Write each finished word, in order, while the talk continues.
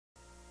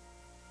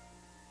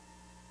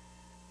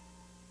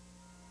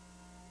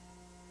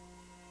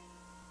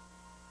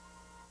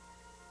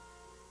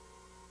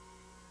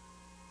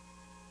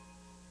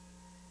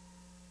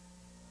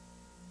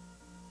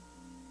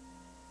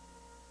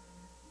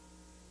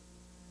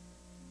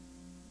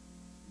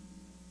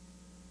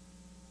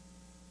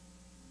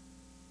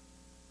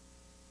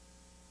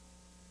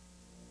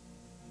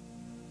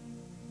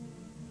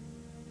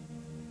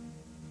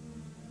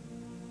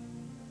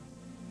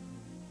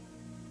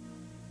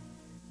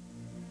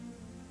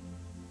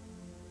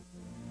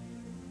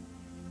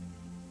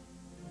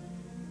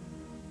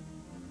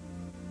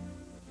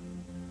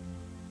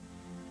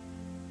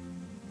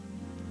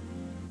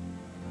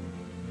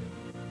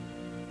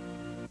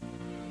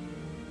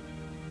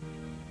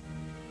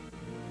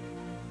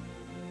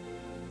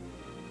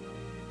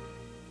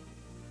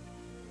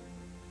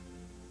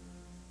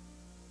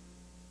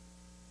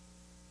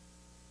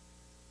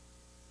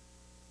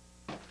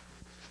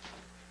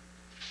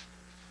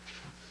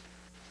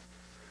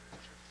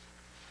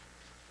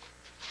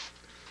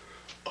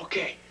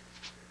Okay.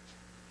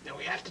 Now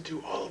we have to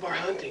do all of our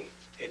hunting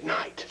at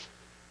night.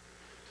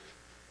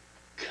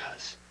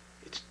 Because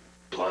it's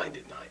blind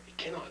at night. It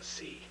cannot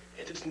see.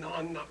 It is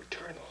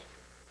non-nocturnal.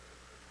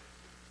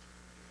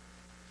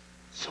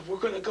 So we're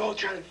gonna go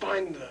try and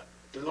find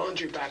the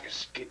laundry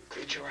basket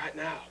creature right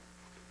now.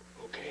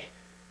 Okay?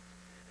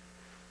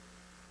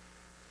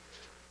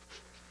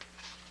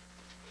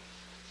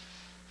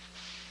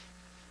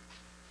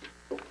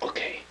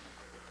 Okay.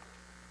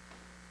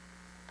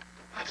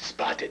 I've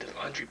spotted the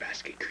laundry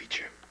basket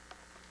creature.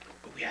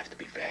 But we have to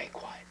be very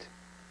quiet.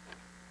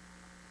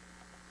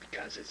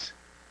 Because its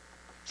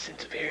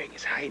sense of hearing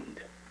is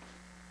heightened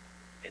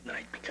at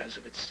night because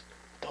of its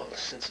dull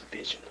sense of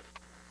vision.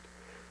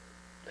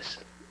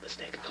 Let's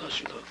take a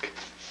closer look.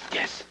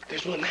 Yes,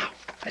 there's one now.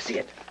 I see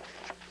it.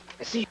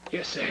 I see it.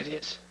 Yes, there it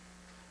is.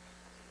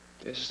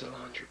 This is the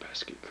laundry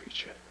basket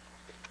creature.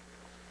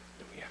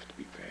 And we have to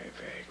be very,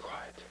 very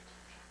quiet.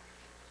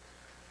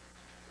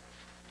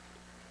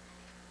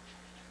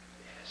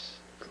 Yes,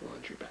 the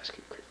laundry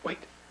basket creature. Wait.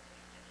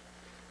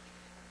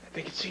 I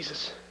think it sees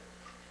us.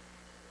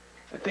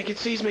 I think it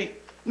sees me.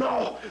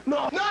 No!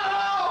 No! No! No!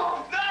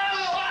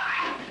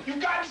 Ah! You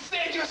got to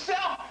save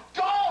yourself!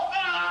 Go! Ah!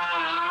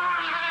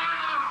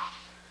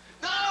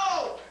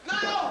 No! No!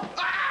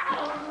 Ah!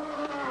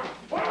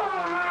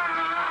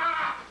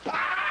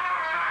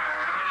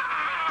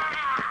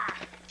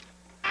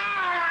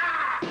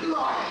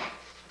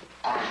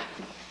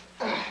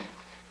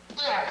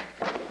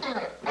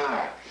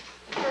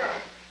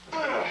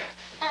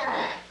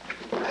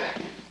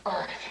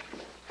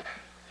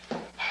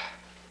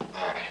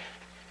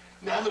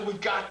 Now that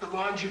we've got the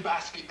laundry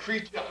basket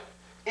creature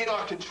in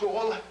our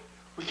control,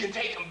 we can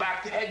take him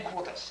back to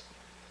headquarters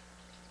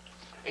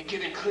and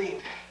get him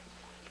cleaned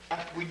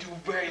after we do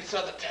various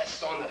other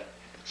tests on the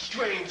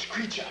strange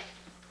creature.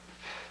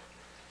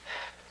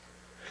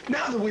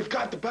 Now that we've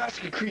got the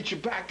basket creature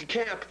back to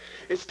camp,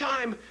 it's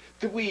time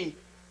that we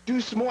do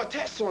some more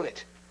tests on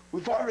it.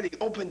 We've already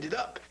opened it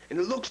up, and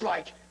it looks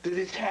like that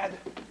it's had,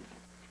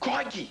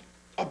 crikey,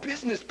 a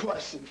business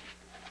person,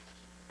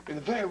 and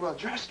a very well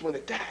dressed one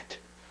at that.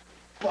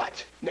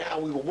 But now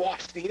we will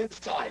watch the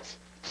insides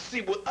to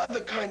see what other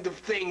kind of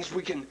things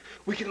we can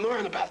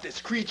learn about this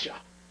creature.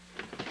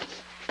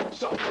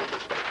 So,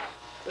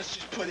 let's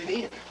just put it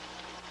in.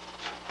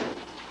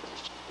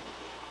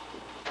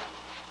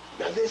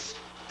 Now this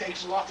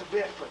takes a lot of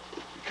effort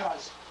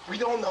because we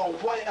don't know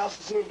what else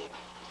is in here.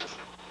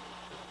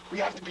 We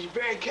have to be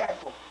very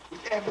careful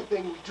with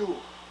everything we do.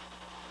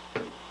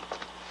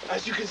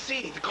 As you can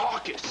see, the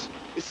carcass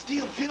is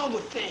still filled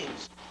with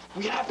things.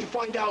 We have to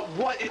find out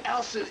what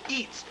else it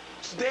eats,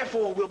 so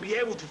therefore we'll be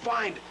able to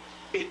find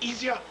it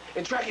easier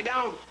and track it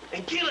down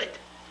and kill it,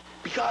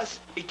 because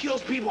it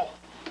kills people,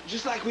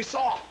 just like we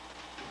saw.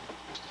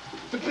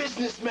 The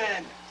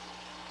businessman.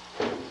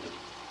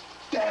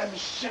 Damn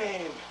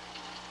shame.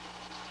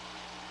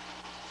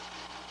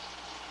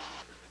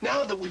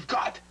 Now that we've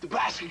got the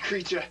basket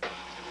creature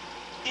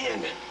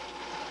in,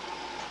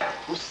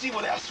 we'll see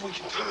what else we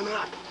can turn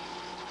up.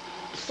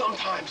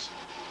 Sometimes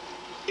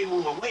it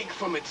will awake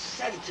from its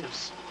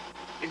sedatives,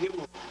 and it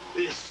will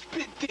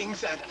spit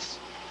things at us.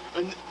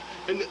 And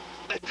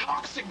a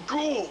toxic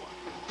ghoul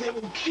that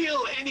will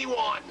kill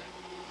anyone.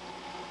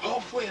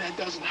 Hopefully that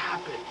doesn't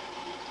happen.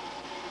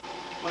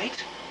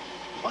 Wait,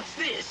 what's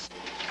this?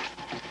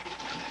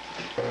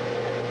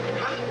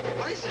 Huh?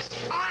 What is this?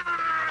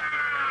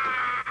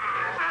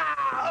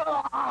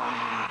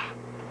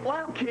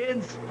 Well,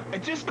 kids,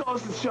 it just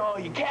goes to show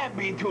you can't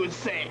be too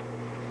insane.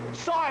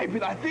 Sorry,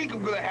 but I think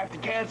I'm gonna have to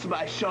cancel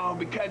my show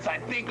because I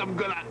think I'm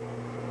gonna